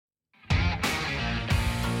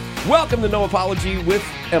Welcome to No Apology with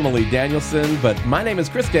Emily Danielson, but my name is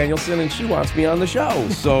Chris Danielson, and she wants me on the show.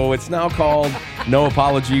 So it's now called No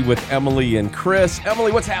Apology with Emily and Chris.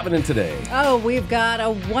 Emily, what's happening today? Oh, we've got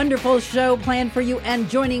a wonderful show planned for you, and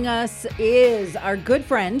joining us is our good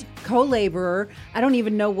friend, co-laborer. I don't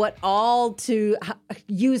even know what all to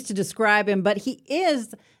use to describe him, but he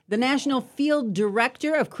is the National Field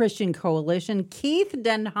Director of Christian Coalition, Keith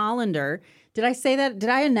Den Hollander. Did I say that? Did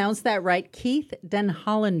I announce that right? Keith Den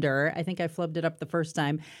Hollander, I think I flubbed it up the first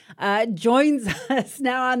time, joins us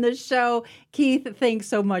now on the show. Keith, thanks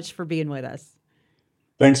so much for being with us.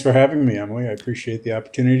 Thanks for having me, Emily. I appreciate the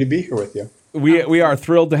opportunity to be here with you. We are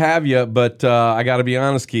thrilled to have you, but I got to be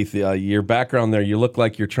honest, Keith, your background there, you look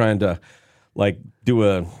like you're trying to do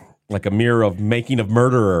a mirror of Making of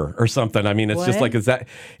Murderer or something. I mean, it's just like,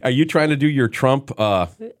 are you trying to do your Trump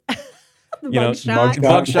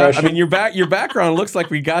mugshot? I mean, your background looks like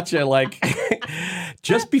we got you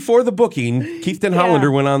just before the booking. Keith Den Hollander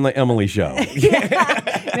went on the Emily show.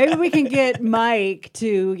 Maybe we can get Mike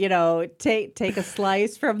to take a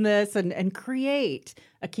slice from this and create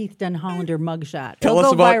a Keith Den Hollander mugshot. Tell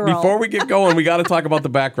us about, before we get going, we got to talk about the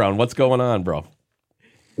background. What's going on, bro?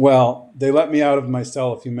 Well, they let me out of my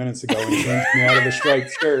cell a few minutes ago and changed me out of a striped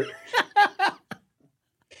shirt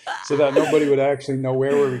so that nobody would actually know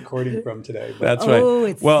where we're recording from today. But. That's right. Oh,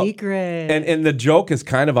 it's secret. And the joke is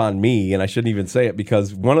kind of on me, and I shouldn't even say it,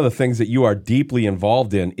 because one of the things that you are deeply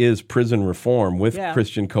involved in is prison reform with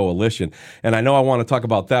Christian Coalition. And I know I want to talk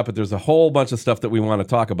about that, but there's a whole bunch of stuff that we want to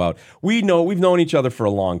talk about. We've known each other for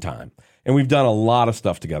a long time, and we've done a lot of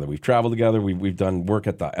stuff together. We've traveled together. We've done work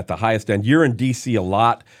at the highest end. You're in D.C. a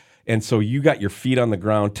lot, and so you got your feet on the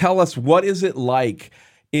ground. Tell us, what is it like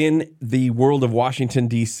in the world of Washington,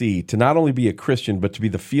 D.C., to not only be a Christian, but to be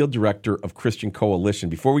the field director of Christian Coalition?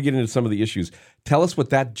 Before we get into some of the issues, tell us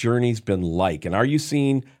what that journey's been like, and are you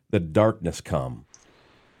seeing the darkness come?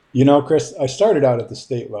 You know, Chris, I started out at the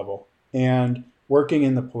state level, and working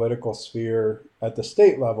in the political sphere at the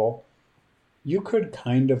state level, you could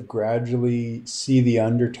kind of gradually see the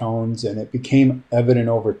undertones, and it became evident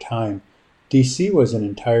over time. D.C. was an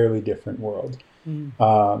entirely different world.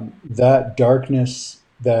 That darkness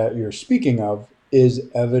that you're speaking of is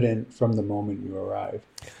evident from the moment you arrive.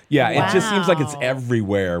 Yeah, It just seems like it's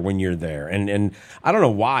everywhere when you're there. And I don't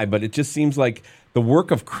know why, but it just seems like the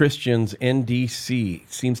work of Christians in D.C.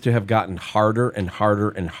 seems to have gotten harder and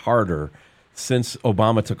harder and harder since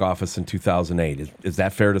Obama took office in 2008. Is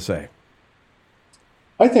that fair to say?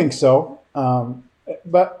 I think so.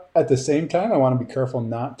 But at the same time, I want to be careful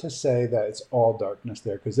not to say that it's all darkness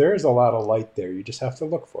there, because there is a lot of light there. You just have to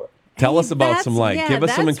look for it. Tell us about some light. Give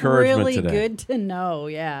us some encouragement really today. That's really good to know,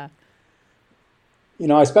 yeah. You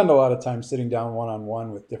know, I spend a lot of time sitting down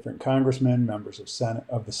one-on-one with different congressmen, members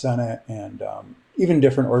of the Senate, and even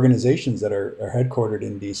different organizations that are headquartered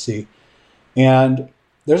in D.C. And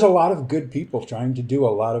there's a lot of good people trying to do a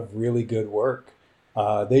lot of really good work.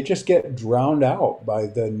 They just get drowned out by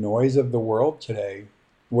the noise of the world today,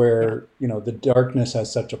 where, the darkness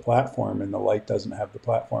has such a platform and the light doesn't have the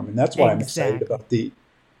platform. And that's why I'm excited about the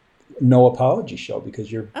No Apology show, because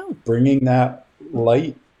you're bringing that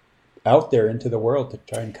light out there into the world to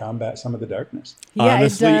try and combat some of the darkness. Yeah,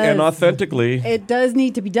 honestly and authentically. It does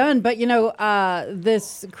need to be done. But,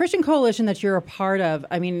 this Christian Coalition that you're a part of,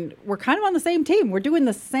 I mean, we're kind of on the same team. We're doing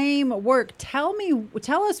the same work. Tell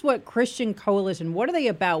us what Christian Coalition, what are they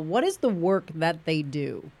about? What is the work that they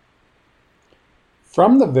do?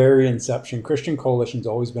 From the very inception, Christian Coalition's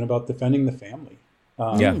always been about defending the family.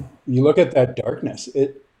 You look at that darkness,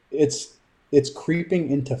 it's creeping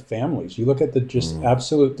into families. You look at the just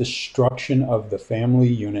absolute destruction of the family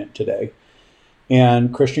unit today.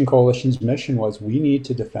 And Christian Coalition's mission was, we need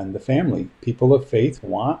to defend the family. People of faith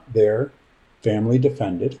want their family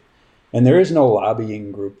defended. And there is no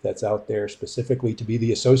lobbying group that's out there specifically to be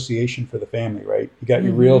the association for the family, right? You got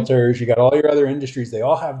your realtors, you got all your other industries. They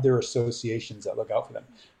all have their associations that look out for them.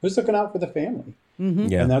 Who's looking out for the family?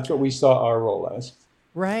 And that's what we saw our role as.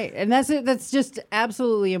 Right. And that's just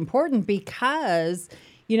absolutely important, because,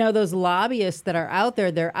 those lobbyists that are out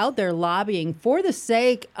there, they're out there lobbying for the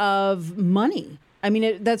sake of money. I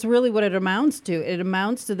mean, that's really what it amounts to. It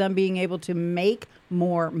amounts to them being able to make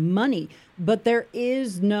more money. But there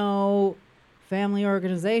is no family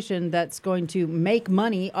organization that's going to make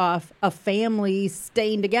money off a family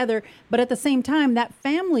staying together. But at the same time, that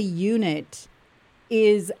family unit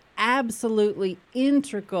is absolutely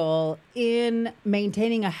integral in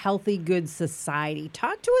maintaining a healthy, good society.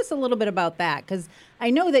 Talk to us a little bit about that, because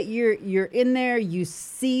I know that you're in there, you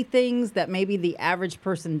see things that maybe the average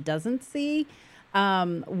person doesn't see.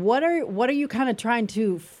 What are you kind of trying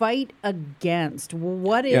to fight against?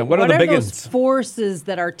 What are are big those ones? Forces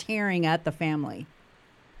that are tearing at the family?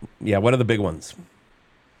 Yeah, what are the big ones?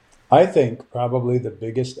 I think probably the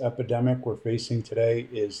biggest epidemic we're facing today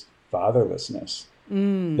is fatherlessness.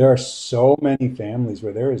 There are so many families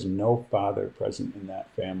where there is no father present in that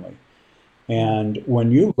family. And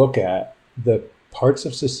when you look at the parts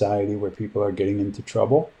of society where people are getting into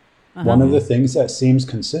trouble, one of the things that seems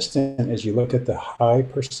consistent is you look at the high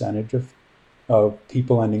percentage of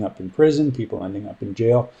people ending up in prison, people ending up in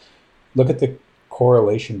jail. Look at the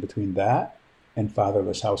correlation between that and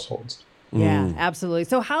fatherless households. Yeah, absolutely.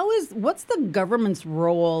 So what's the government's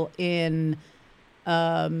role in,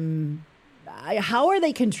 how are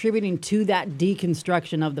they contributing to that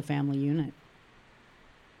deconstruction of the family unit?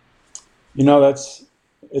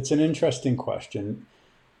 It's an interesting question.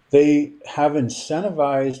 They have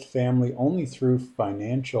incentivized family only through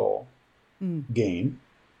financial gain.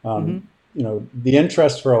 The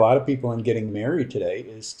interest for a lot of people in getting married today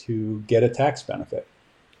is to get a tax benefit.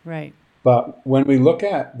 Right. But when we look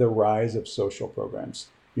at the rise of social programs,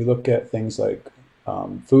 you look at things like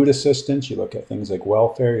food assistance, you look at things like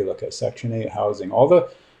welfare, you look at Section 8 housing, all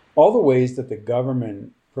the ways that the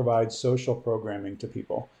government provides social programming to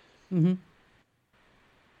people.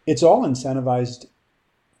 It's all incentivized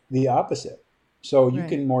the opposite. So you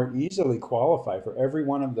can more easily qualify for every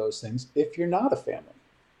one of those things if you're not a family.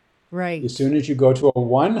 Right. As soon as you go to a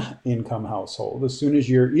one-income household,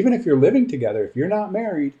 even if you're living together, if you're not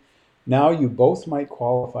married, now you both might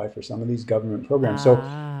qualify for some of these government programs. So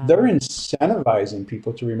they're incentivizing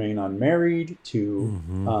people to remain unmarried,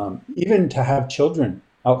 to even to have children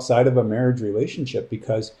outside of a marriage relationship,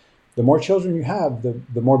 because the more children you have,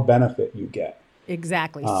 the more benefit you get.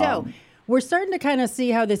 Exactly. So we're starting to kind of see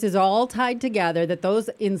how this is all tied together, that those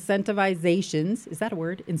incentivizations, is that a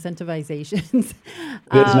word? Incentivizations?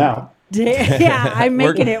 It is now. Yeah, I'm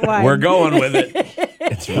making it one. We're going with it.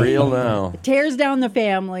 It's real now. Tears down the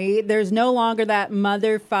family. There's no longer that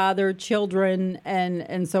mother, father, children,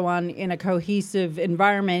 and so on in a cohesive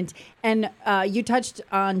environment. And you touched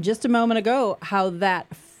on just a moment ago how that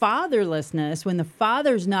fatherlessness, when the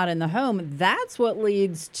father's not in the home, that's what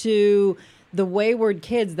leads to the wayward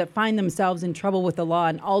kids that find themselves in trouble with the law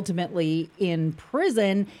and ultimately in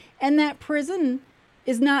prison. And that prison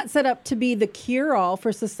is not set up to be the cure-all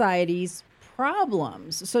for society's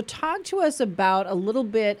problems. So talk to us about a little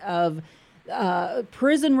bit of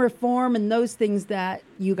prison reform and those things that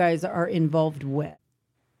you guys are involved with.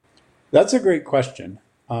 That's a great question.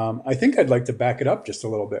 I think I'd like to back it up just a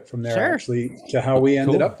little bit from there, actually, to how we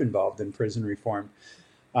ended up involved in prison reform.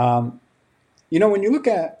 When you look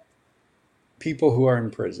at people who are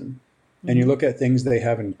in prison and you look at things they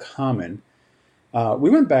have in common, we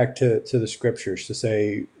went back to the scriptures to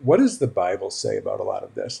say, what does the Bible say about a lot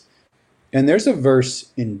of this? And there's a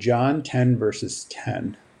verse in John 10, verses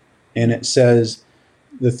 10, and it says,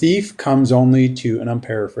 the thief comes only to, and I'm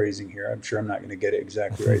paraphrasing here, I'm sure I'm not going to get it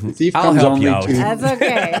exactly right. The thief comes only to... That's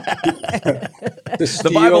okay.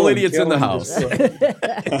 The Bible idiot's in the house.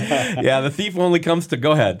 Yeah, the thief only comes to,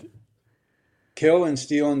 go ahead. Kill and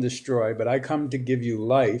steal and destroy, but I come to give you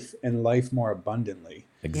life and life more abundantly.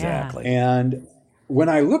 Exactly. And when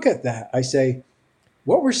I look at that, I say,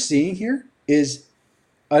 what we're seeing here is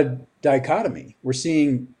a dichotomy. We're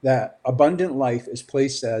seeing that abundant life is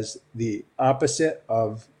placed as the opposite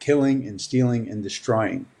of killing and stealing and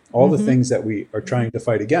destroying, all the things that we are trying to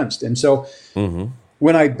fight against. And so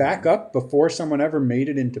when I back up before someone ever made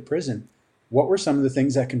it into prison, what were some of the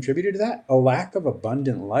things that contributed to that? A lack of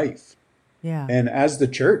abundant life. Yeah. And as the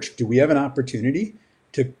church, do we have an opportunity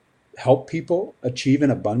to help people achieve an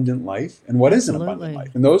abundant life? And what is an abundant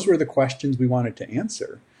life? And those were the questions we wanted to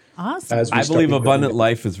answer. Awesome. I believe abundant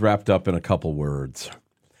life is wrapped up in a couple words.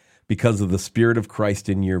 Because of the Spirit of Christ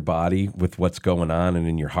in your body, with what's going on and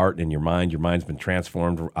in your heart and in your mind's been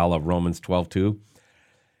transformed, a la Romans 12:2.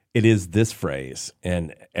 It is this phrase,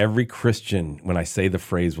 and every Christian, when I say the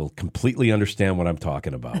phrase, will completely understand what I'm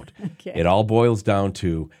talking about. Okay. It all boils down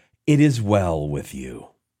to, it is well with you.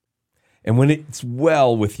 And when it's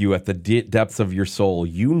well with you at the depths of your soul,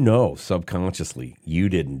 you know subconsciously you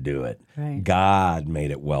didn't do it. Right. God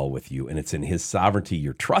made it well with you, and it's in His sovereignty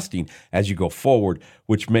you're trusting as you go forward,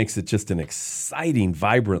 which makes it just an exciting,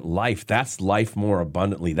 vibrant life. That's life more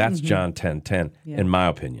abundantly. That's John 10:10, in my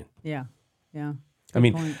opinion. Yeah, yeah. I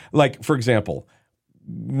mean, like, for example,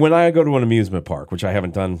 when I go to an amusement park, which I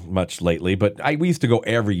haven't done much lately, but we used to go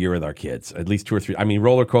every year with our kids, at least 2 or 3. I mean,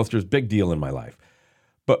 roller coasters, big deal in my life.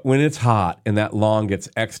 But when it's hot and that line gets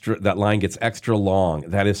extra long,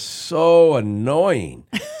 that is so annoying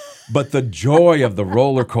but the joy of the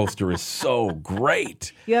roller coaster is so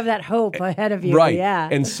great. You have that hope ahead of you. Right. Yeah.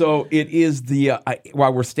 And so it is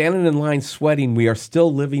while we're standing in line sweating, we are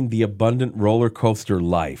still living the abundant roller coaster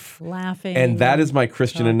life. Laughing. And that is my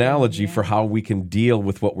Christian analogy for how we can deal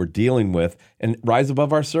with what we're dealing with and rise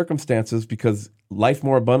above our circumstances, because life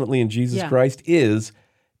more abundantly in Jesus Christ is,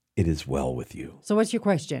 it is well with you. So what's your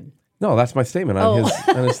question? No, that's my statement on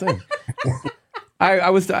his thing. I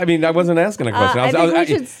wasn't asking a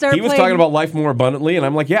question. He was talking about life more abundantly, and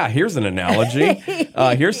I'm like, yeah, here's an analogy.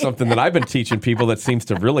 Here's something that I've been teaching people that seems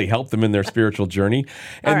to really help them in their spiritual journey.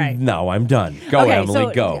 And no, I'm done. Go,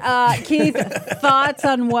 Emily, go. Keith, thoughts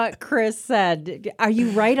on what Chris said? Are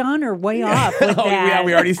you right on or way off with that? Yeah,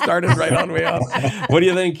 we already started right on, way off. What do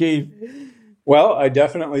you think, Keith? Well, I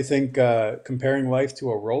definitely think comparing life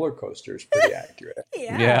to a roller coaster is pretty accurate.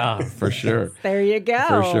 Yeah, for sure. There you go.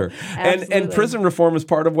 For sure. And prison reform is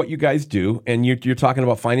part of what you guys do. And you're talking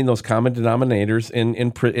about finding those common denominators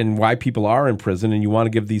in why people are in prison. And you want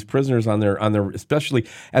to give these prisoners on their especially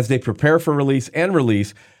as they prepare for release and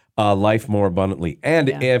release, life more abundantly. And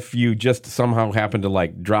if you just somehow happen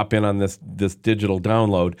to drop in on this digital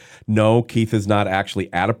download, no, Keith is not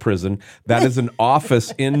actually at a prison. That is an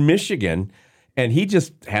office in Michigan. And he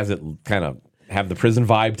just has it kind of have the prison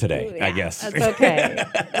vibe today, I guess. That's okay.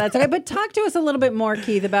 That's okay. But talk to us a little bit more,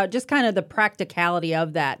 Keith, about just kind of the practicality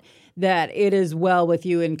of that it is well with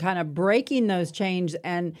you, and kind of breaking those chains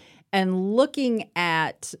and looking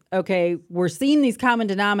at, okay, we're seeing these common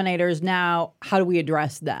denominators now. How do we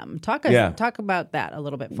address them? Talk about that a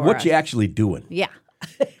little bit for us. What you actually doing? Yeah.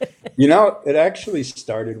 It actually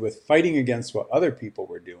started with fighting against what other people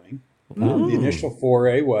were doing. The initial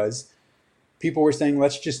foray was, people were saying,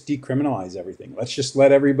 let's just decriminalize everything. Let's just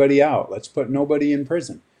let everybody out. Let's put nobody in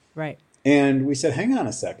prison. Right. And we said, hang on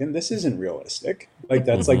a second, this isn't realistic.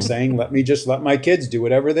 That's like saying, let my kids do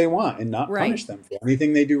whatever they want and not punish them for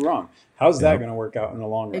anything they do wrong. How's that going to work out in the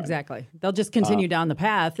long run? Exactly. They'll just continue down the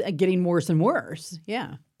path, getting worse and worse.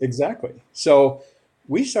 Yeah. Exactly. So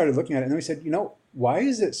we started looking at it, and we said, why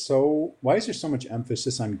is there so much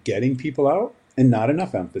emphasis on getting people out and not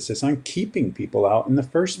enough emphasis on keeping people out in the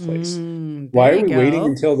first place? Why are we waiting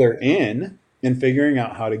until they're in and figuring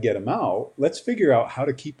out how to get them out? Let's figure out how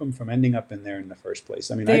to keep them from ending up in there in the first place.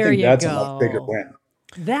 I think that's a much bigger win.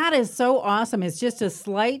 That is so awesome. It's just a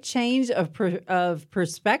slight change of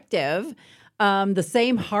perspective. The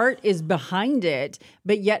same heart is behind it,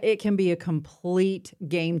 but yet it can be a complete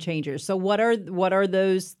game changer. So what are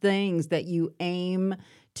those things that you aim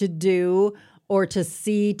to do or to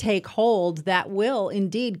see take hold that will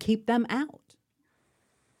indeed keep them out?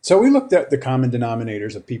 So we looked at the common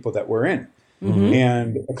denominators of people that we're in,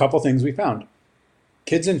 and a couple things we found.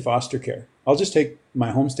 Kids in foster care. I'll just take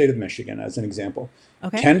my home state of Michigan as an example.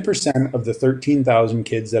 Okay. 10% of the 13,000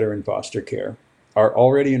 kids that are in foster care are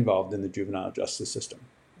already involved in the juvenile justice system.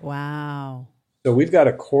 Wow. So we've got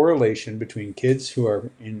a correlation between kids who are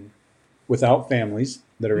without families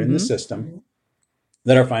that are in the system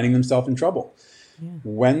that are finding themselves in trouble. Yeah.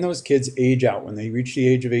 When those kids age out, when they reach the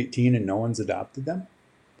age of 18 and no one's adopted them,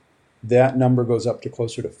 that number goes up to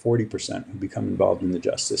closer to 40% who become involved in the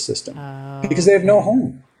justice system because they have no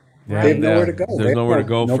home. Yeah, they have nowhere to go. There's nowhere to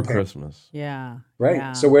go for Christmas. Yeah. Right.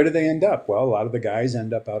 Yeah. So where do they end up? Well, a lot of the guys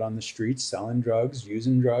end up out on the streets selling drugs,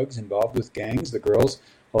 using drugs, involved with gangs. The girls,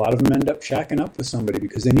 a lot of them end up shacking up with somebody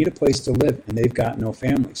because they need a place to live and they've got no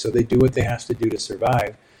family. So they do what they have to do to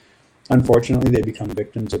survive. Unfortunately, they become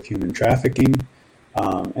victims of human trafficking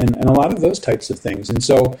and a lot of those types of things. And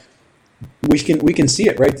so we can see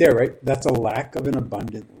it right there, right? That's a lack of an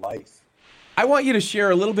abundant life. I want you to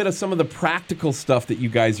share a little bit of some of the practical stuff that you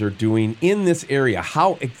guys are doing in this area.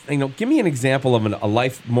 How, give me an example of a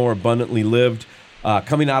life more abundantly lived,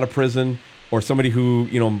 coming out of prison, or somebody who,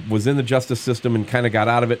 was in the justice system and kind of got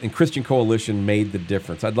out of it, and Christian Coalition made the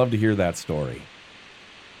difference. I'd love to hear that story.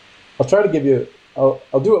 I'll try to give you,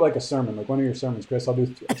 I'll do it like a sermon, like one of your sermons, Chris. I'll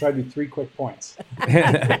try to do 3 quick points.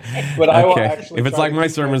 But I will actually. If it's like my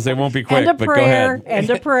sermons, they won't be quick. And a but prayer. Go ahead. And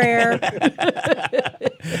a prayer.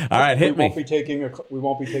 All right, hit me. We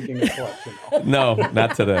won't be taking a collection. No,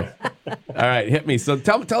 not today. All right, hit me. So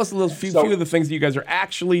tell us a few of the things that you guys are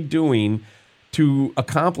actually doing to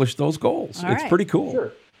accomplish those goals. It's pretty cool.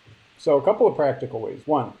 Sure. So a couple of practical ways.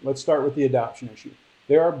 One, let's start with the adoption issue.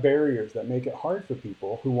 There are barriers that make it hard for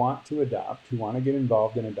people who want to adopt, who want to get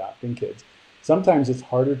involved in adopting kids. Sometimes it's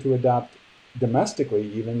harder to adopt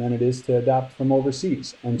domestically even than it is to adopt from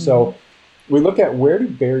overseas. And so we look at, where do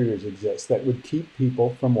barriers exist that would keep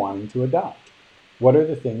people from wanting to adopt? What are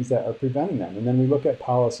the things that are preventing them? And then we look at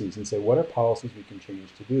policies and say, what are policies we can change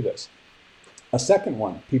to do this? A second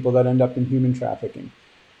one, people that end up in human trafficking.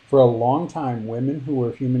 For a long time, women who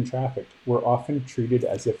were human trafficked were often treated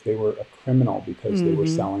as if they were a criminal because they were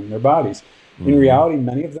selling their bodies. In reality,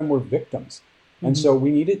 many of them were victims. And so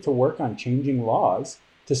we needed to work on changing laws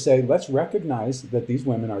to say, let's recognize that these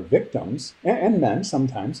women are victims, and men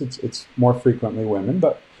sometimes, it's more frequently women,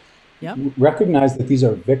 but recognize that these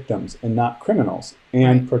are victims and not criminals,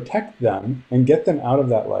 and protect them and get them out of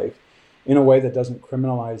that life in a way that doesn't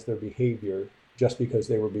criminalize their behavior just because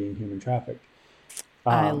they were being human trafficked.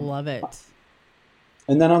 I love it.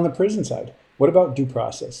 And then on the prison side, what about due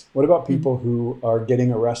process? What about people who are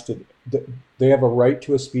getting arrested? They have a right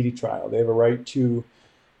to a speedy trial. They have a right to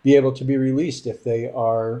be able to be released if they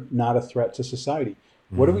are not a threat to society.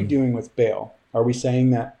 What are we doing with bail? Are we saying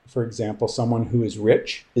that, for example, someone who is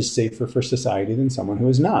rich is safer for society than someone who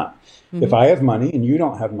is not? If I have money and you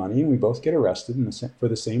don't have money and we both get arrested for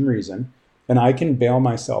the same reason, and I can bail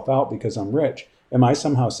myself out because I'm rich, am I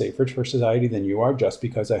somehow safer for society than you are just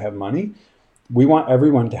because I have money? We want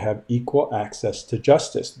everyone to have equal access to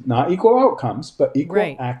justice, not equal outcomes, but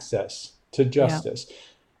equal access to justice.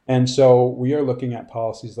 And so we are looking at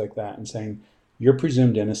policies like that and saying, you're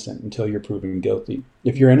presumed innocent until you're proven guilty.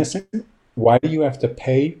 If you're innocent, why do you have to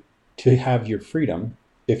pay to have your freedom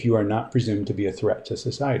if you are not presumed to be a threat to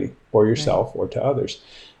society or yourself or to others?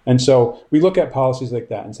 And so we look at policies like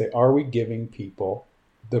that and say, are we giving people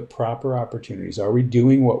the proper opportunities? Are we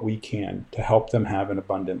doing what we can to help them have an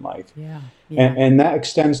abundant life? And that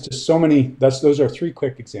extends to so many. Those are 3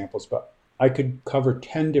 quick examples, but I could cover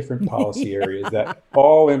 10 different policy areas that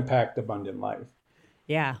all impact abundant life.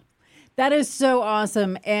 Yeah. That is so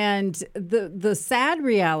awesome. And the sad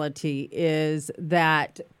reality is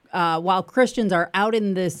that while Christians are out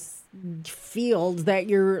in this field that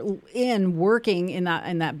you're in, working in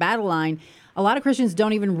that battle line, a lot of Christians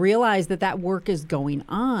don't even realize that work is going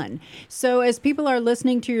on. So as people are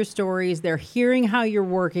listening to your stories, they're hearing how you're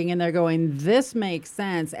working and they're going, this makes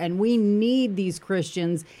sense. And we need these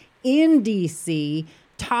Christians in DC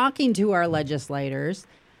talking to our legislators.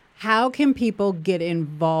 How can people get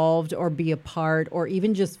involved or be a part or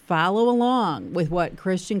even just follow along with what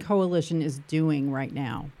Christian Coalition is doing right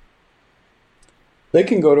now? They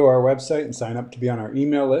can go to our website and sign up to be on our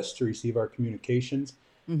email list to receive our communications.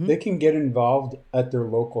 They can get involved at their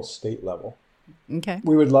local state level. Okay.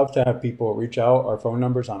 We would love to have people reach out. Our phone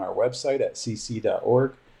number's on our website at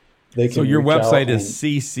cc.org. So your website is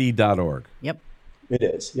cc.org. Yep. It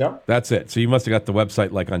is. Yep. That's it. So you must have got the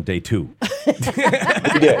website like on day 2. We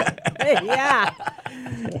did. Yeah.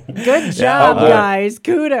 Good job, guys.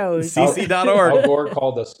 Kudos. cc.org.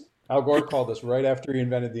 Al Gore called us right after he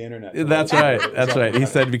invented the internet. That's right. That's right. He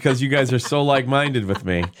said, because you guys are so like-minded with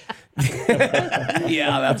me.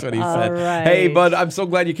 Yeah, that's what he said. Right. Hey, bud, I'm so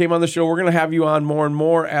glad you came on the show. We're going to have you on more and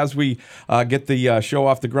more as we get the show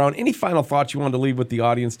off the ground. Any final thoughts you wanted to leave with the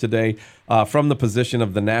audience today from the position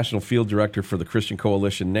of the National Field Director for the Christian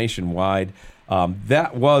Coalition nationwide?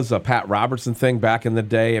 That was a Pat Robertson thing back in the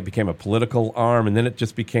day. It became a political arm, and then it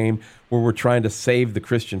just became where we're trying to save the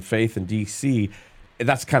Christian faith in D.C.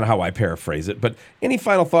 That's kind of how I paraphrase it. But any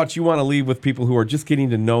final thoughts you want to leave with people who are just getting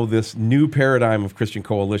to know this new paradigm of Christian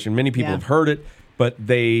Coalition? Many people have heard it, but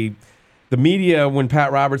the media, when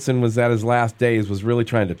Pat Robertson was at his last days, was really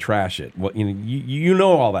trying to trash it. Well, you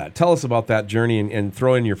know all that. Tell us about that journey and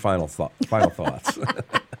throw in your final thoughts.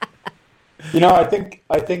 I think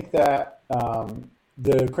that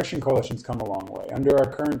the Christian Coalition's come a long way. Under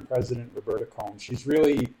our current president, Roberta Combs, she's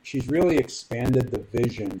really expanded the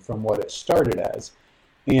vision from what it started as.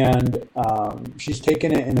 And she's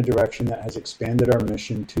taken it in a direction that has expanded our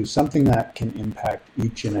mission to something that can impact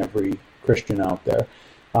each and every Christian out there.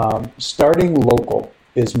 Starting local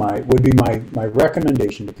would be my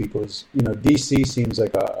recommendation to people. Is DC seems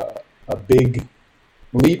like a big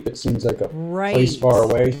leap. It seems like a place far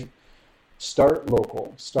away. Start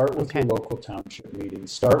local. Start with your local township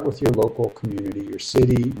meetings. Start with your local community, your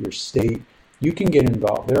city, your state. You can get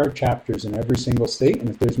involved. There are chapters in every single state, and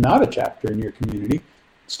if there's not a chapter in your community,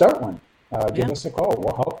 start one. Give us a call.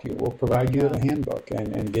 We'll help you. We'll provide you a handbook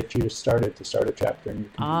and get you started to start a chapter in your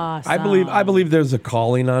community. Awesome. I believe there's a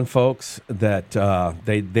calling on folks that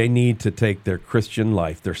they need to take their Christian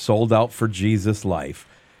life, their sold out for Jesus life,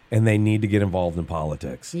 and they need to get involved in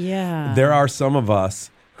politics. Yeah. There are some of us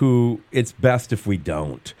who it's best if we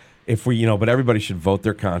don't. But everybody should vote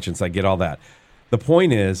their conscience. I get all that. The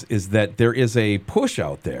point is that there is a push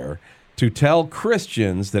out there to tell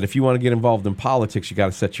Christians that if you want to get involved in politics, you got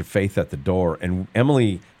to set your faith at the door. And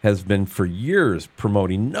Emily has been for years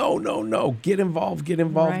promoting, no, get involved.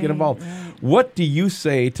 Right. What do you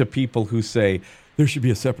say to people who say there should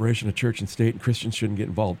be a separation of church and state and Christians shouldn't get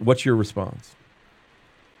involved? What's your response?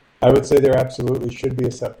 I would say there absolutely should be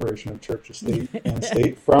a separation of church and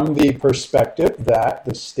state from the perspective that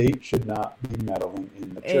the state should not be meddling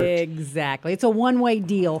in the church. Exactly. It's a one-way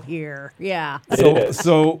deal here. Yeah.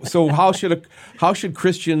 So how should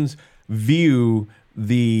Christians view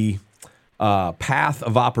the path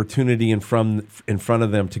of opportunity in front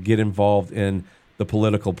of them to get involved in the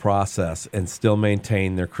political process and still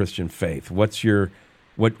maintain their Christian faith? What do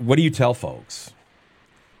you tell folks?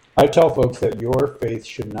 I tell folks that your faith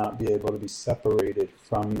should not be able to be separated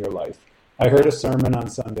from your life. I heard a sermon on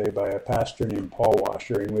Sunday by a pastor named Paul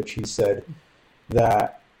Washer in which he said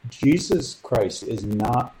that Jesus Christ is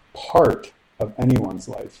not part of anyone's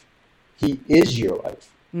life. He is your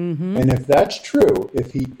life. Mm-hmm. And if that's true,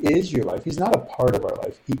 if he is your life, he's not a part of our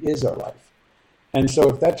life. He is our life. And so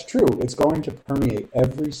if that's true, it's going to permeate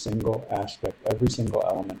every single aspect, every single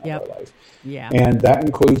element of our life. Yeah. And that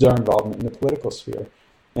includes our involvement in the political sphere.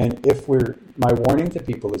 And my warning to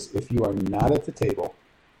people is if you are not at the table,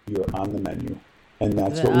 you are on the menu. And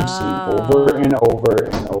that's what we've seen over and over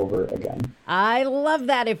and over again. I love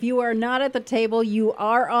that. If you are not at the table, you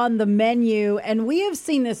are on the menu. And we have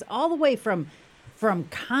seen this all the way from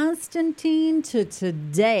Constantine to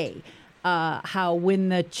today, how when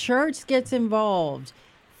the church gets involved,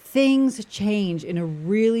 things change in a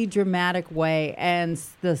really dramatic way. And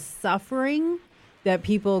the suffering that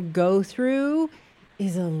people go through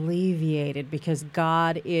is alleviated because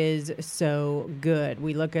God is so good.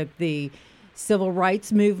 We look at the civil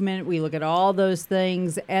rights movement, we look at all those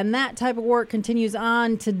things, and that type of work continues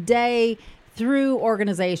on today through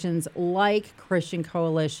organizations like Christian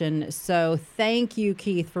Coalition. So thank you,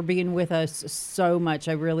 Keith, for being with us so much.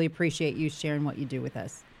 I really appreciate you sharing what you do with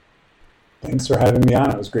us. Thanks for having me on.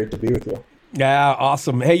 It was great to be with you. Yeah,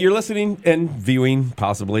 awesome. Hey, you're listening and viewing,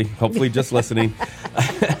 possibly, hopefully just listening,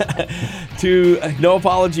 to No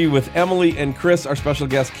Apology with Emily and Chris. Our special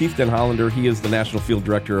guest, Keith Den Hollander. He is the National Field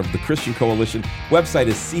Director of the Christian Coalition. Website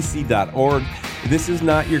is cc.org. This is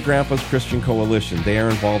not your grandpa's Christian Coalition. They are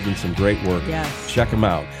involved in some great work. Yes. Check them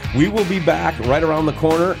out. We will be back right around the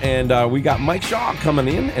corner, and we got Mike Shaw coming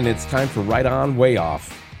in, and it's time for Right On, Way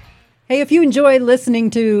Off. Hey, if you enjoy listening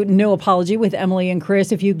to No Apology with Emily and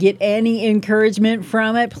Chris, if you get any encouragement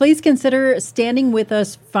from it, please consider standing with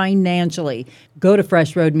us financially. Go to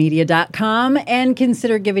freshroadmedia.com and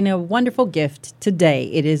consider giving a wonderful gift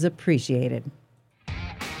today. It is appreciated.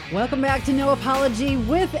 Welcome back to No Apology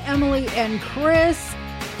with Emily and Chris.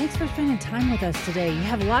 Thanks for spending time with us today. You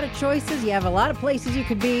have a lot of choices. You have a lot of places you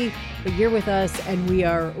could be, but you're with us, and we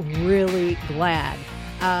are really glad.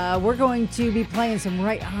 We're going to be playing some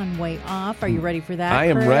Right On, Way Off. Are you ready for that, I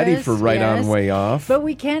am Chris? ready for Right On, Way Off. But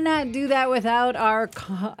we cannot do that without our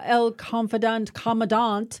El Commandant.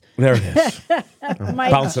 There it is.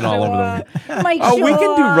 Mike Bouncing all over them. Mike Oh, we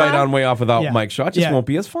can do Shaw. Right On, Way Off without Mike Shaw. It just won't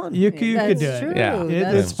be as fun. You could do it. True. Yeah.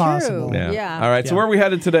 It's possible. Yeah. All right, so where are we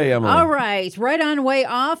headed today, Emily? All right, Right On, Way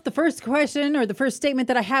Off. The first question or the first statement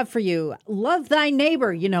that I have for you, love thy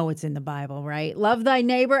neighbor. You know it's in the Bible, right? Love thy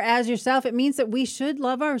neighbor as yourself. It means that we should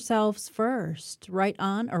love ourselves first. Right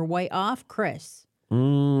on or way off, Chris?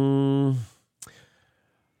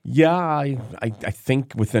 Yeah, I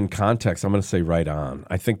think within context, I'm going to say right on.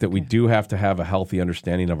 I think that we do have to have a healthy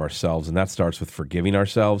understanding of ourselves, and that starts with forgiving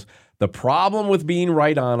ourselves. The problem with being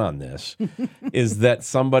right on this is that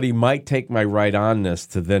somebody might take my right onness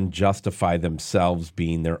to then justify themselves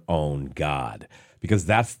being their own God, because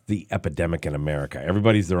that's the epidemic in America.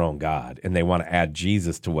 Everybody's their own God, and they want to add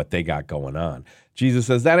Jesus to what they got going on. Jesus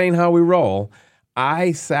says, that ain't how we roll.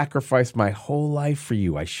 I sacrificed my whole life for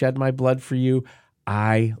you. I shed my blood for you.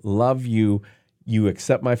 I love you. You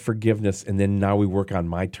accept my forgiveness, and then now we work on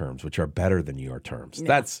my terms, which are better than your terms. Yeah.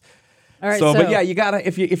 That's all right. So, but yeah, you gotta.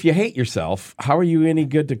 If you hate yourself, how are you any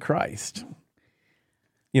good to Christ?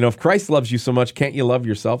 You know, if Christ loves you so much, can't you love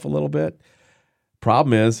yourself a little bit?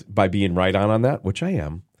 Problem is, by being right on that, which I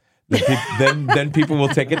am, then people will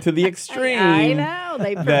take it to the extreme. I know.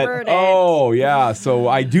 They pervert it. Oh, yeah. So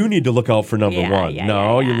I do need to look out for number one.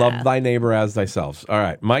 You love thy neighbor as thyself. All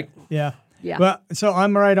right, Mike? Yeah. Well, so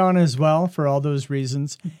I'm right on as well for all those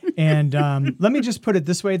reasons. And let me just put it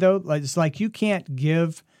this way, though. It's like you can't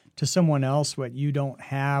give to someone else what you don't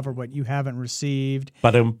have or what you haven't received.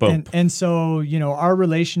 And so, you know, our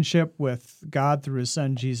relationship with God through his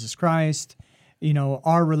son, Jesus Christ, you know,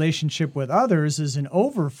 our relationship with others is an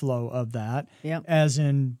overflow of that, as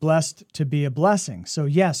in blessed to be a blessing. So,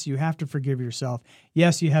 yes, you have to forgive yourself.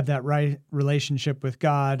 Yes, you have that right relationship with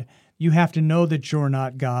God. You have to know that you're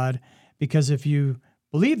not God, because if you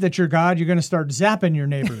believe that you're God, you're going to start zapping your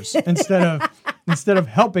neighbors instead of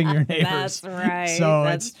helping your neighbors. That's right. So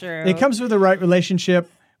That's true. It comes with the right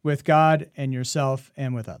relationship with God and yourself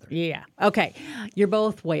and with others. Yeah. Okay. You're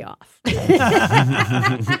both way off.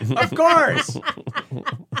 Of course.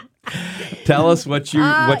 Tell us what you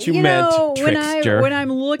meant, trickster. When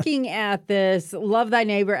I'm looking at this, love thy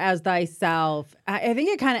neighbor as thyself, I think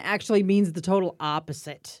it kind of actually means the total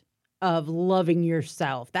opposite of loving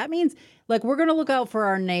yourself. That means, like, we're going to look out for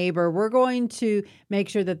our neighbor. We're going to make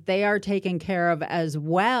sure that they are taken care of as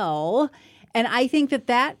well. And I think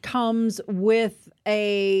that comes with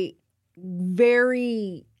a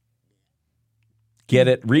very... Get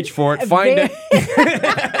it, reach for it, find it.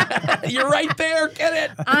 You're right there, get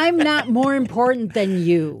it. I'm not more important than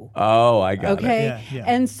you. Oh, I got it. Okay. Yeah.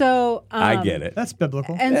 And so... I get it. That's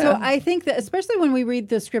biblical. And so I think that, especially when we read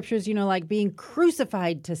the scriptures, like being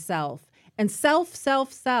crucified to self, and self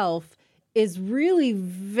is really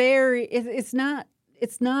very, it's not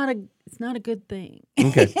a good thing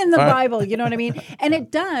in the Bible. You know what I mean? And it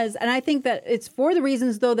does. And I think that it's for the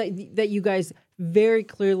reasons, though, that you guys very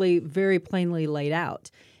clearly, very plainly laid out,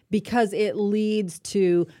 because it leads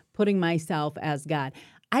to putting myself as God.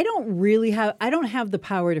 I don't have the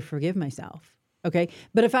power to forgive myself. Okay.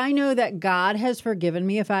 But if I know that God has forgiven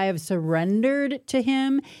me, if I have surrendered to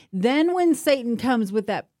him, then when Satan comes with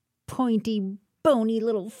that pointy, bony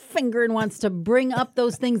little finger and wants to bring up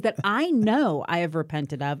those things that I know I have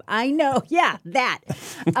repented of. I know. Yeah, that.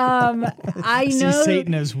 I know. See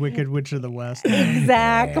Satan as Wicked Witch of the West.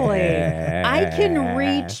 Exactly. I can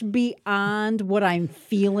reach beyond what I'm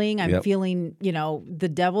feeling. I'm feeling,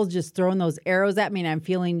 the devil's just throwing those arrows at me, and I'm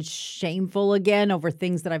feeling shameful again over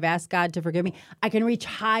things that I've asked God to forgive me. I can reach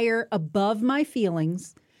higher above my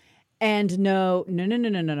feelings and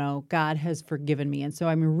no, God has forgiven me. And so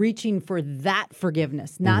I'm reaching for that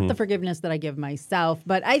forgiveness, not the forgiveness that I give myself.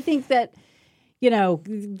 But I think that,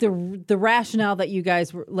 the rationale that you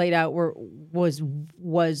guys laid out was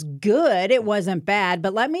good. It wasn't bad.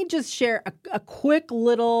 But let me just share a quick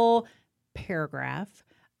little paragraph.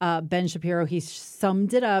 Ben Shapiro, he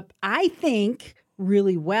summed it up, I think,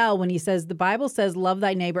 really well when he says, the Bible says, love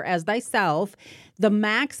thy neighbor as thyself. The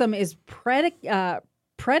maxim is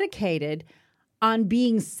predicated on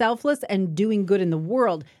being selfless and doing good in the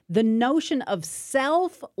world. The notion of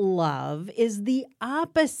self-love is the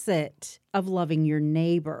opposite of loving your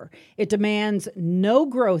neighbor. It demands no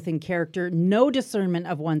growth in character, no discernment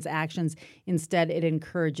of one's actions. Instead, it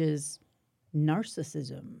encourages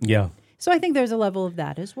narcissism. Yeah. So I think there's a level of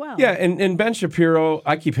that as well. Yeah, and Ben Shapiro,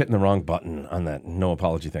 I keep hitting the wrong button on that no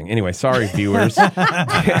apology thing. Anyway, sorry, viewers.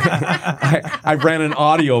 I ran an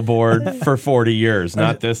audio board for 40 years,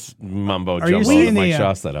 not this mumbo jumbo that Mike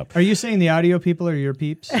Shaw set up. Are you saying the audio people are your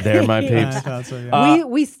peeps? They're my peeps. I thought so, yeah.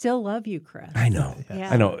 We still love you, Chris. I know.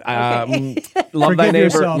 Yeah. I know. Okay. Love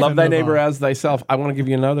thy neighbor as thyself. I want to give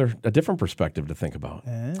you a different perspective to think about.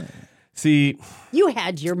 See, you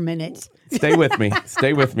had your minute. Stay with me.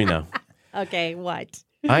 Stay with me now. Okay, what?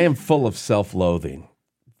 I am full of self-loathing.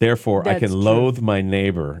 Therefore, I can loathe my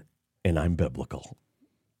neighbor, and I'm biblical.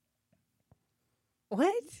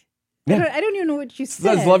 What? Yeah. I don't even know what you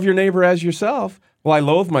said. Says love your neighbor as yourself. Well, I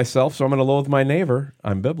loathe myself, so I'm going to loathe my neighbor.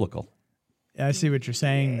 I'm biblical. Yeah, I see what you're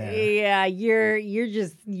saying there. Yeah, you're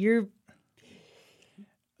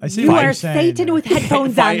I see you what are you're saying Satan there. with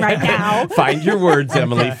headphones on right now. Find your words,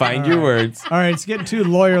 Emily. Find your words. All right, it's getting too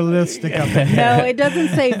lawyerlistic up in here. No, it doesn't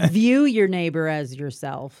say view your neighbor as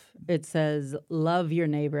yourself. It says love your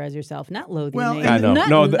neighbor as yourself, not loathe your neighbor. I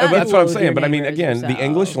know. That's what I'm saying. But I mean, again, yourself. the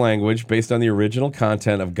English language, based on the original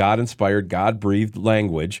content of God-inspired, God-breathed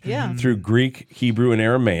language, through Greek, Hebrew, and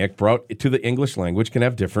Aramaic, brought to the English language, can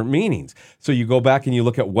have different meanings. So you go back and you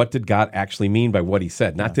look at what did God actually mean by what he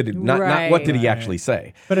said, not what did he actually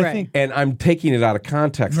say. But I think, and I'm taking it out of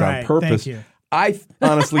context on purpose. Thank you. I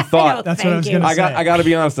honestly thought that's what I was going to say. I got to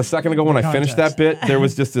be honest. A second ago, when I finished that bit, there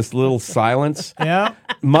was just this little silence. Yeah.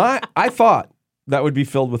 I thought that would be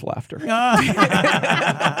filled with laughter.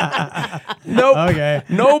 Nope. Okay.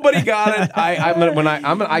 Nobody got it.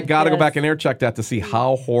 I got to go back and air check that to see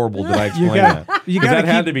how horrible did I explain that. Because that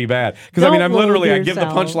had to be bad. Because I give the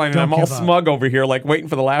punchline and I'm all smug over here, like waiting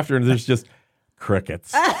for the laughter, and there's just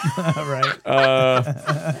crickets. Right.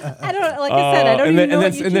 I don't. Like I said, I don't even know.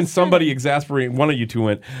 And then somebody exasperating, one of you two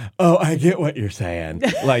went, "Oh, I get what you're saying."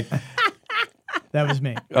 Like that was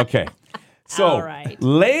me. Okay. So, all right.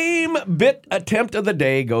 Lame bit attempt of the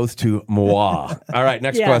day goes to moi. All right,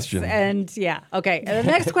 next question. And okay. The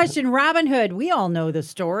next question, Robin Hood. We all know the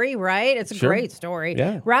story, right? It's a great story.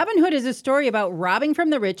 Yeah. Robin Hood is a story about robbing from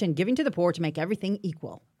the rich and giving to the poor to make everything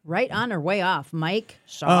equal. Right on or way off, Mike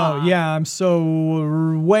Shaw? Oh, yeah, I'm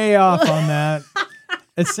so way off on that.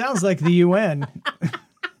 It sounds like the UN.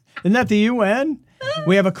 Isn't that the UN?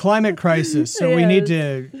 We have a climate crisis, so we need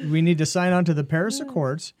to sign on to the Paris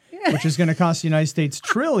Accords, which is going to cost the United States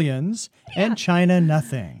trillions and China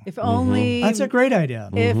nothing. If only That's a great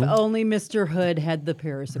idea. If only Mr. Hood had the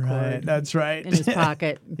Paris Accord. Right, that's right. In his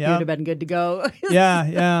pocket, he would have been good to go.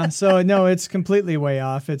 Yeah. So no, it's completely way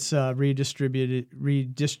off. It's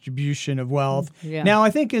redistribution of wealth. Yeah. Now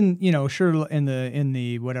I think in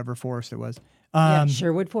the whatever forest it was.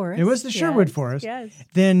 Sherwood Forest. It was the Sherwood Forest. Yes.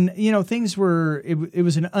 Then, things were, it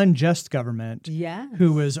was an unjust government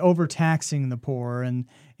who was overtaxing the poor and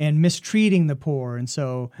mistreating the poor. And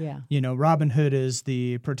so, Robin Hood is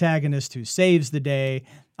the protagonist who saves the day.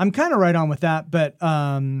 I'm kind of right on with that, but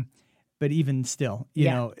even still,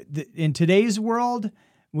 in today's world,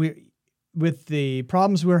 with the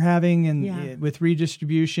problems we're having and with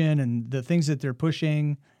redistribution and the things that they're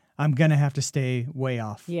pushing, I'm going to have to stay way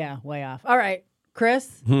off. Yeah, way off. All right,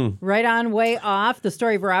 Chris, right on, way off. The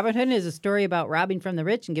story of Robin Hood is a story about robbing from the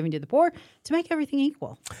rich and giving to the poor to make everything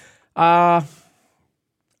equal. I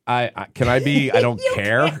don't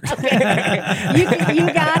care.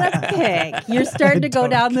 You gotta pick. You're starting to go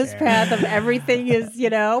down this path of everything is,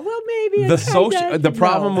 maybe the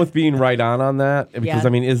problem with being right on that, because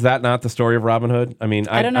is that not the story of Robin Hood? I mean,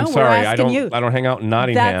 I don't know. I'm sorry, I don't hang out in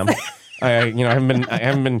Nottingham. I haven't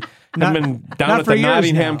been down at the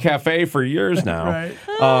Nottingham Cafe for years now. Right.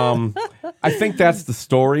 I think that's the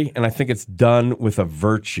story, and I think it's done with a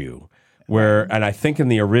virtue. And I think in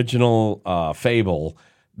the original fable,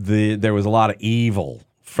 there was a lot of evil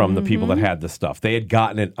from the people that had this stuff. They had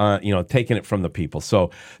gotten it, taken it from the people.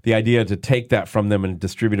 So the idea to take that from them and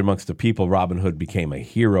distribute amongst the people, Robin Hood became a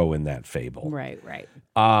hero in that fable. Right.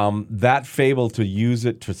 That fable, to use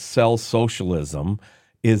it to sell socialism,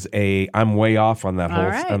 I'm way off on that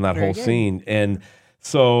whole scene. And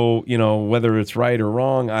so, whether it's right or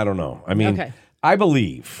wrong, I don't know. I mean, I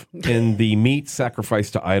believe in the meat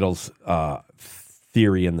sacrifice to idols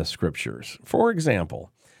theory in the scriptures. For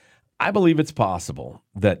example, I believe it's possible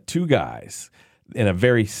that two guys in a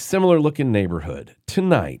very similar looking neighborhood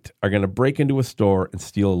tonight are going to break into a store and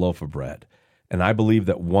steal a loaf of bread. And I believe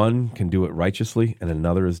that one can do it righteously and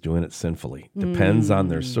another is doing it sinfully. Depends on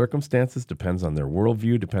their circumstances, depends on their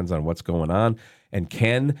worldview, depends on what's going on. And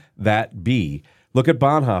can that be? Look at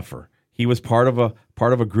Bonhoeffer. He was part of a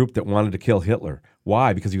group that wanted to kill Hitler.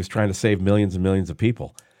 Why? Because he was trying to save millions and millions of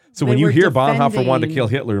people. So when you hear Bonhoeffer wanted to kill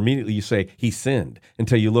Hitler, immediately you say he sinned,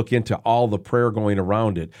 until you look into all the prayer going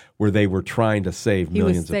around it where they were trying to save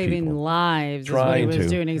millions of people. He was saving lives is what he was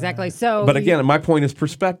doing, exactly. So, but again, my point is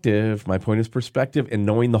perspective. My point is perspective and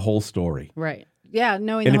knowing the whole story. Right. Yeah,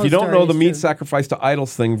 knowing the whole story. And if you don't know the meat sacrifice to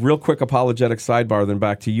idols thing, real quick apologetic sidebar, then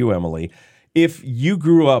back to you, Emily. If you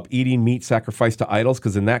grew up eating meat sacrificed to idols,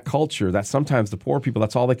 because in that culture, that sometimes the poor people,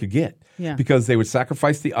 that's all they could get. Yeah. Because they would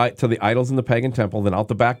sacrifice to the idols in the pagan temple, then out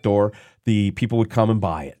the back door, the people would come and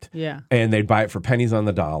buy it. Yeah. And they'd buy it for pennies on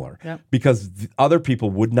the dollar. Yep. Because other people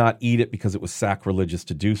would not eat it because it was sacrilegious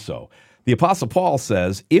to do so. The Apostle Paul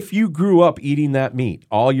says, if you grew up eating that meat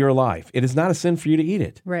all your life, it is not a sin for you to eat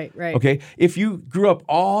it. Right. Okay? If you grew up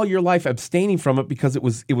all your life abstaining from it because it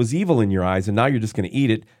was evil in your eyes and now you're just going to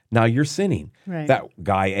eat it, now you're sinning. Right. That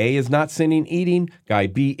guy A is not sinning eating, guy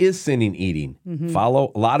B is sinning eating.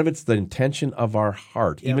 Follow? A lot of it's the intention of our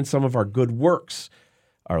heart. Yep. Even some of our good works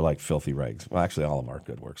are like filthy rags. Well, actually, all of our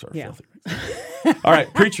good works are filthy rags. All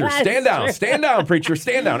right, preacher, stand down. Stand down, preacher,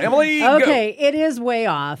 stand down. Emily, okay, go. It is way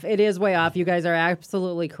off. It is way off. You guys are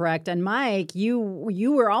absolutely correct. And Mike, you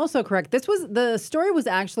were also correct. The story was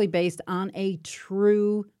actually based on a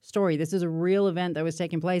true story. This is a real event that was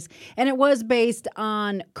taking place, and it was based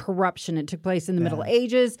on corruption. It took place in the Middle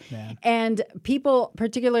Ages, and people,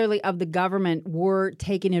 particularly of the government, were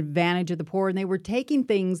taking advantage of the poor, and they were taking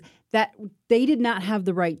things that they did not have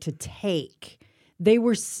the right to take. They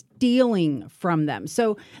were stealing from them.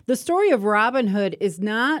 So the story of Robin Hood is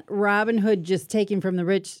not Robin Hood just taking from the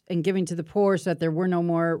rich and giving to the poor so that there were no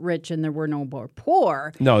more rich and there were no more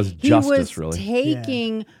poor. No, it's justice, he was really.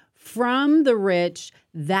 taking from the rich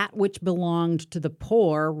that which belonged to the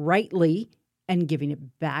poor rightly and giving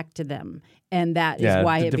it back to them. And that is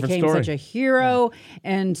why it became such a hero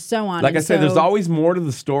and so on. Like I said, there's always more to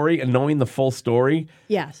the story, and knowing the full story.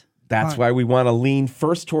 Yes. That's why we want to lean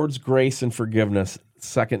first towards grace and forgiveness,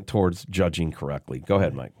 second towards judging correctly. Go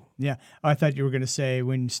ahead, Mike. Yeah. I thought you were going to say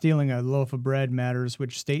when stealing a loaf of bread matters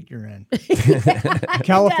which state you're in.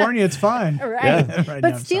 California, it's fine. Right. Yeah. Right,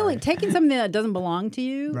 but taking something that doesn't belong to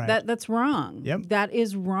you, that's wrong. Yep. That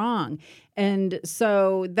is wrong. And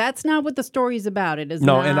so that's not what the story is about. It is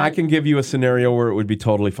and I can give you a scenario where it would be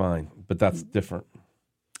totally fine, but that's different.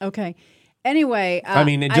 Okay. Anyway, I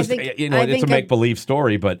mean, it's a make-believe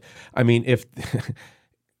story, but I mean, if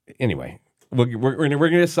anyway, we're going to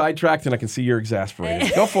get sidetracked, and I can see you're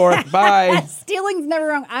exasperated. Go for it. Bye. Stealing's never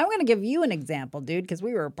wrong. I'm going to give you an example, dude, because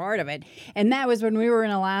we were a part of it, and that was when we were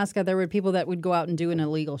in Alaska. There were people that would go out and do an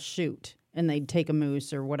illegal shoot. And they'd take a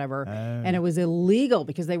moose or whatever. And it was illegal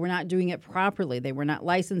because they were not doing it properly. They were not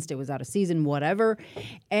licensed. It was out of season, whatever.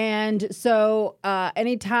 And so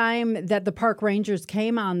anytime that the park rangers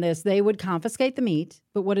came on this, they would confiscate the meat.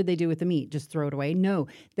 But what did they do with the meat? Just throw it away? No.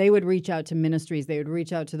 They would reach out to ministries. They would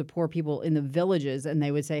reach out to the poor people in the villages, and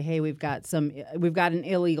they would say, hey, we've got an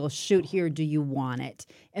illegal shoot here. Do you want it?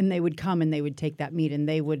 And they would come and they would take that meat, and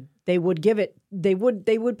they would give it. They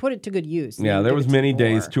would put it to good use. Yeah, there was many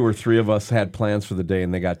days, 2 or 3 of us had plans for the day,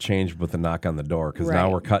 and they got changed with a knock on the door because now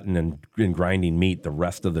we're cutting and grinding meat the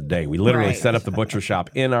rest of the day. We literally set up the butcher shop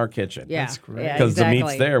in our kitchen. Yeah, that's great. Because the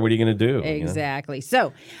meat's there. What are you going to do? Exactly.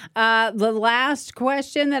 So the last question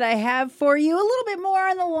that I have for you, a little bit more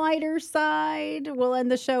on the lighter side. We'll end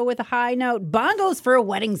the show with a high note. Bongos for a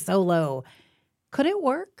wedding solo. Could it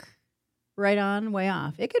work? Right on, way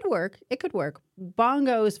off. It could work. It could work.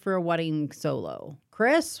 Bongos for a wedding solo.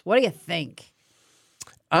 Chris, what do you think?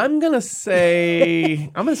 I'm gonna say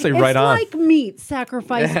right on. It's like meat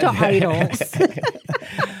sacrificed to idols.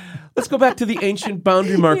 Let's go back to the ancient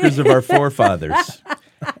boundary markers of our forefathers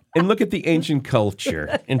and look at the ancient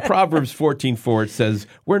culture. In Proverbs 14:4, it says,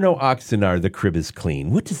 "Where no oxen are, the crib is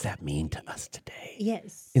clean." What does that mean to us today?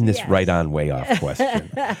 Yes. In this right on, way off question.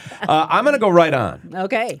 I'm going to go right on.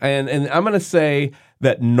 Okay. And I'm going to say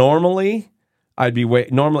that normally I'd be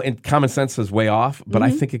and common sense says way off, but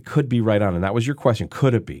I think it could be right on. And that was your question.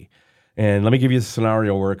 Could it be? And let me give you a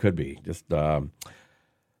scenario where it could be. Just the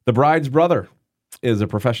bride's brother is a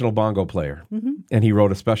professional bongo player, and he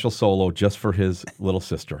wrote a special solo just for his little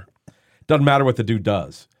sister. Doesn't matter what the dude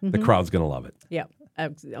does. The crowd's going to love it. Yeah.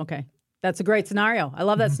 Okay. That's a great scenario. I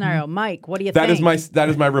love that scenario. Mike, what do you think? That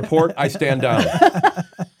is my report. I stand down.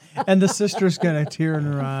 And the sister's got a tear in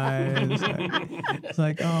her eyes. It's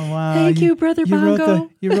like, oh, wow. Thank you, Brother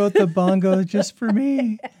Bongo. You wrote the bongo just for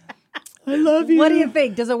me. I love you. What do you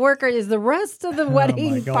think? Does it work, or is the rest of the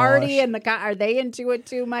wedding party and are they into it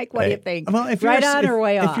too, Mike? What do you think? Well, if right on or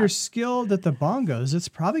way off? If you're skilled at the bongos, it's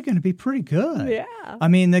probably going to be pretty good. Yeah. I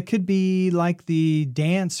mean, that could be like the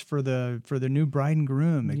dance for the new bride and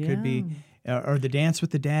groom. It could be. Or the dance with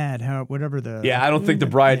the dad, whatever the... Yeah, I don't think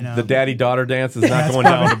the daddy-daughter dance is not going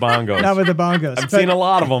down with the bongos. Not with the bongos. I've seen a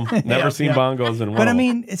lot of them. Never seen bongos in one. But I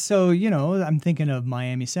mean, so, I'm thinking of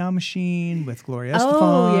Miami Sound Machine with Gloria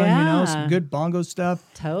Estefan, some good bongo stuff.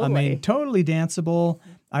 Totally. I mean, totally danceable.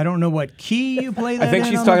 I don't know what key you play that I think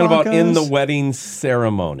she's talking about in the wedding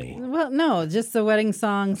ceremony. Well, no, just the wedding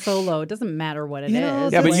song solo. It doesn't matter what it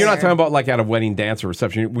is. Yeah, but you're not talking about like at a wedding dance or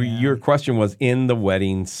reception. Your question was in the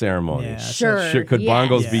wedding ceremony. Yeah, sure. Could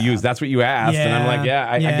bongos be used? That's what you asked. And I'm like,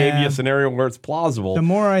 I gave you a scenario where it's plausible. The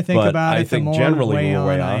more I think about it, the more generally way we're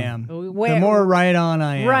way on on. I am. The more right on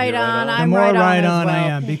I am. Right on. The I'm more right on I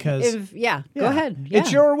am because... Go ahead. It's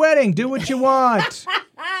your wedding. Do what you want.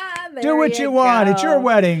 Do what you want. It's your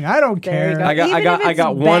wedding. I don't care. I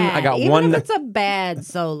got one. Even if it's a bad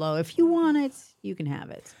solo, if you want it, you can have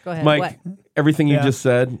it. Go ahead, Mike. Everything you just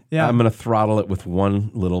said, Yeah. I'm going to throttle it with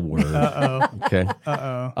one little word. Okay.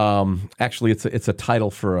 Actually, it's a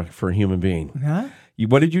title for a human being. Huh?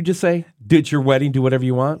 What did you just say? Did your wedding do whatever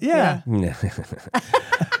you want? Yeah.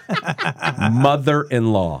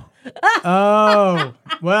 Mother-in-law. Oh,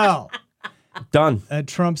 well. Done. That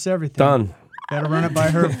trumps everything. Done. Got to run it by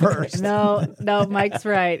her first. No, Mike's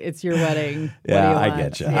right. It's your wedding. Yeah, I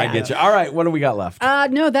get you. Yeah. I get you. All right, what do we got left?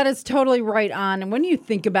 No, that is totally right on. And when you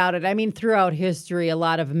think about it, I mean, throughout history, a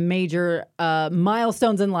lot of major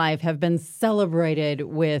milestones in life have been celebrated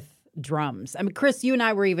with drums. I mean, Chris, you and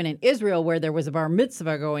I were even in Israel where there was a bar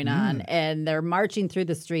mitzvah going on, and they're marching through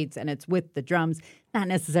the streets, and it's with the drums, not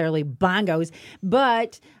necessarily bongos,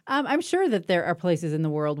 but I'm sure that there are places in the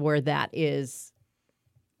world where that is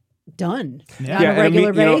done on a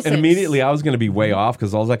regular basis. And immediately I was going to be way off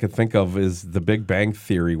because all I could think of is the Big Bang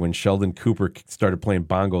Theory when Sheldon Cooper started playing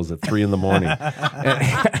bongos at 3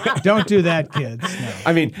 a.m. Don't do that, kids. No.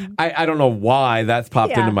 I mean, I don't know why that's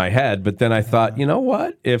popped into my head, but then I thought, you know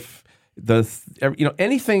what? If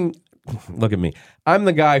anything, look at me. I'm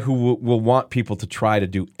the guy who will want people to try to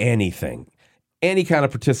do anything. Any kind of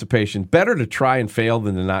participation, better to try and fail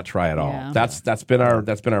than to not try at all. Yeah. That's been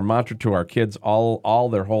our mantra to our kids all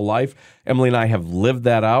their whole life. Emily and I have lived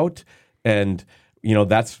that out, and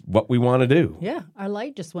that's what we want to do. Yeah, our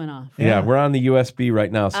light just went off. Yeah, we're on the USB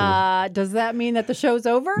right now. So does that mean that the show's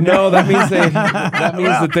over? no, that means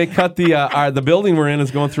that they cut the building we're in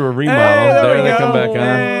is going through a remodel. Hey, there they we come go. back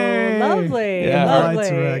on. Oh, lovely. Yeah,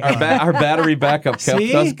 lovely. Our battery backup kept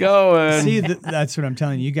us going. See, that's what I'm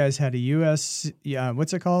telling you. You guys had a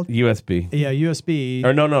what's it called? USB. Yeah, USB.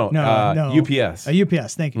 Or no. UPS. A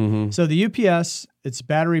UPS, thank you. Mm-hmm. So the UPS, it's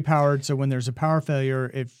battery powered, so when there's a power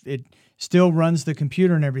failure, it still runs the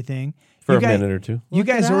computer and everything. For a minute or two. You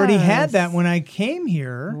guys already had that when I came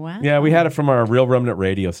here. Wow. Yeah, we had it from our Real Remnant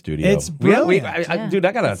radio studio. It's brilliant. Dude,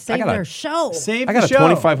 I got a show. I got a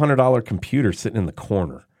 $2,500 computer sitting in the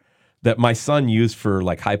corner that my son used for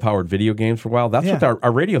like high-powered video games for a while. That's what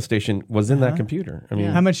our radio station was in that computer. I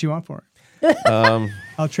mean, how much do you want for it?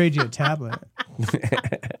 I'll trade you a tablet.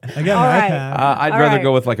 I got an iPad. I'd rather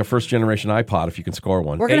go with like a first-generation iPod if you can score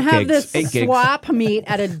one. We're going to have this swap meet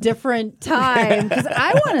at a different time because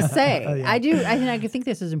I want to say, I think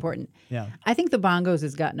this is important. Yeah. I think the bongos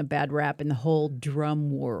has gotten a bad rap in the whole drum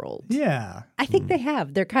world. Yeah. I think they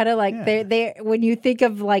have. They're kind of like, they when you think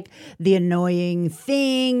of like the annoying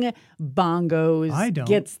thing, bongos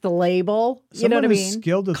gets the label. You know what I mean?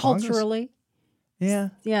 Skilled with culturally. Bongos? Yeah.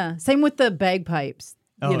 Yeah. Same with the bagpipes.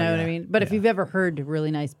 You know what I mean? But if you've ever heard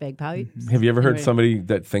really nice bagpipes. Have you ever heard somebody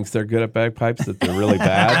that thinks they're good at bagpipes that they're really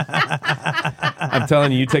bad? I'm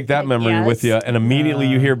telling you, you take that memory with you, and immediately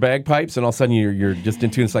you hear bagpipes, and all of a sudden you're just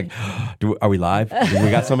in tune. It's like, are we live? Do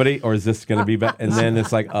we got somebody? Or is this going to be bad? And then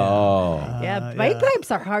it's like,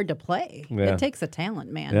 bagpipes are hard to play. Yeah. It takes a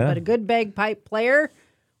talent, man. But a good bagpipe player,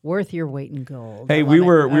 worth your weight in gold. Hey, we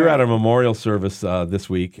were at a memorial service this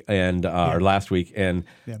week or last week, and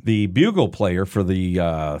the bugle player for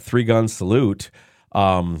the Three Gun Salute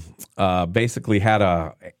basically had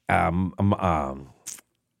a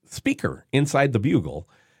speaker inside the bugle,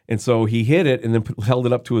 and so he hit it and then held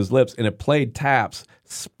it up to his lips, and it played taps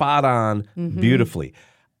spot on beautifully.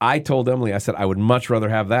 I told Emily, I said I would much rather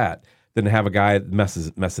have that than to have a guy mess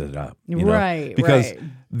it up. Right, because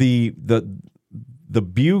the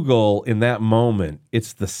bugle in that moment,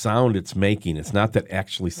 it's the sound it's making. It's not that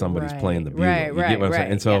actually somebody's playing the bugle. You get what I'm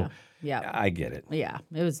saying? And so I get it. Yeah,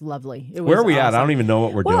 it was lovely. Where are we at? I don't even know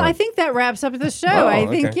what we're doing. Well, I think that wraps up the show. I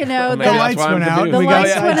think, the lights went out. The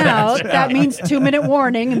lights went out. That means 2-minute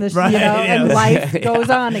warning, and and life goes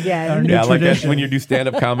on again. Yeah, like when you do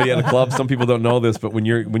stand-up comedy at a club, some people don't know this, but when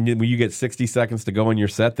you get 60 seconds to go in your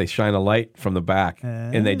set, they shine a light from the back,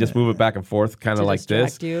 and they just move it back and forth, kind of like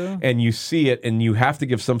this, and you see it, and you have to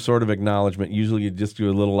give some sort of acknowledgement. Usually, you just do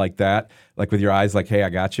a little like that, like with your eyes, like, "Hey, I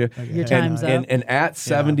got you." Your time's up. And at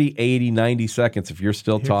 70, 80, 90 seconds, if you're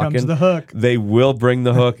still talking, comes the hook. They will bring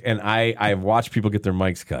the hook, and I have watched people get their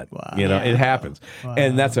mics cut. Wow. It happens,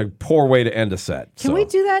 and that's a poor way to end a set. Can we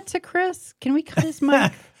do that to Chris? Can we cut his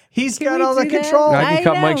mic? He's got all the control. I can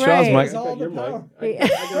cut Mike Shaw's mic. I got your mic. What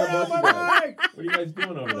are you guys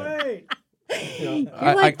doing over there?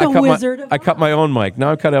 You're like the Wizard of I cut my own mic.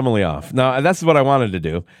 Now I cut Emily off. Now that's what I wanted to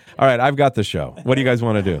do. All right, I've got the show. What do you guys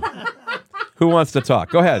want to do? Who wants to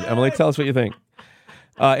talk? Go ahead, Emily. Tell us what you think.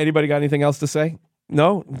 Anybody got anything else to say?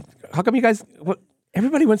 No? How come you guys...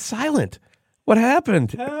 Everybody went silent. What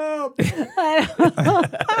happened? Help.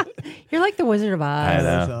 You're like the Wizard of Oz. I know.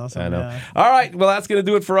 That's awesome, I know. yeah. All right. Well, that's going to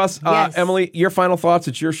do it for us. Yes. Emily, your final thoughts.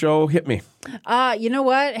 It's your show. Hit me. You know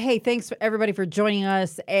what? Hey, thanks everybody for joining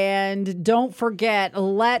us. And don't forget,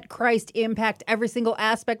 let Christ impact every single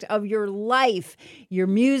aspect of your life. Your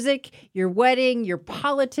music, your wedding, your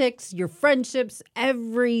politics, your friendships,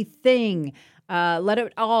 everything. Let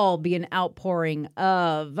it all be an outpouring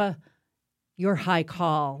of your high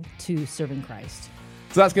call to serving Christ.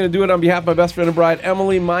 So that's going to do it on behalf of my best friend and bride,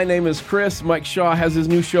 Emily. My name is Chris. Mike Shaw has his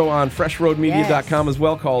new show on freshroadmedia.com as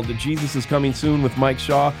well called Jesus is Coming Soon with Mike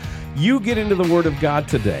Shaw. You get into the Word of God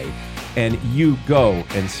today, and you go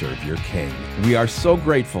and serve your King. We are so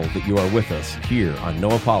grateful that you are with us here on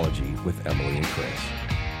No Apology with Emily and Chris.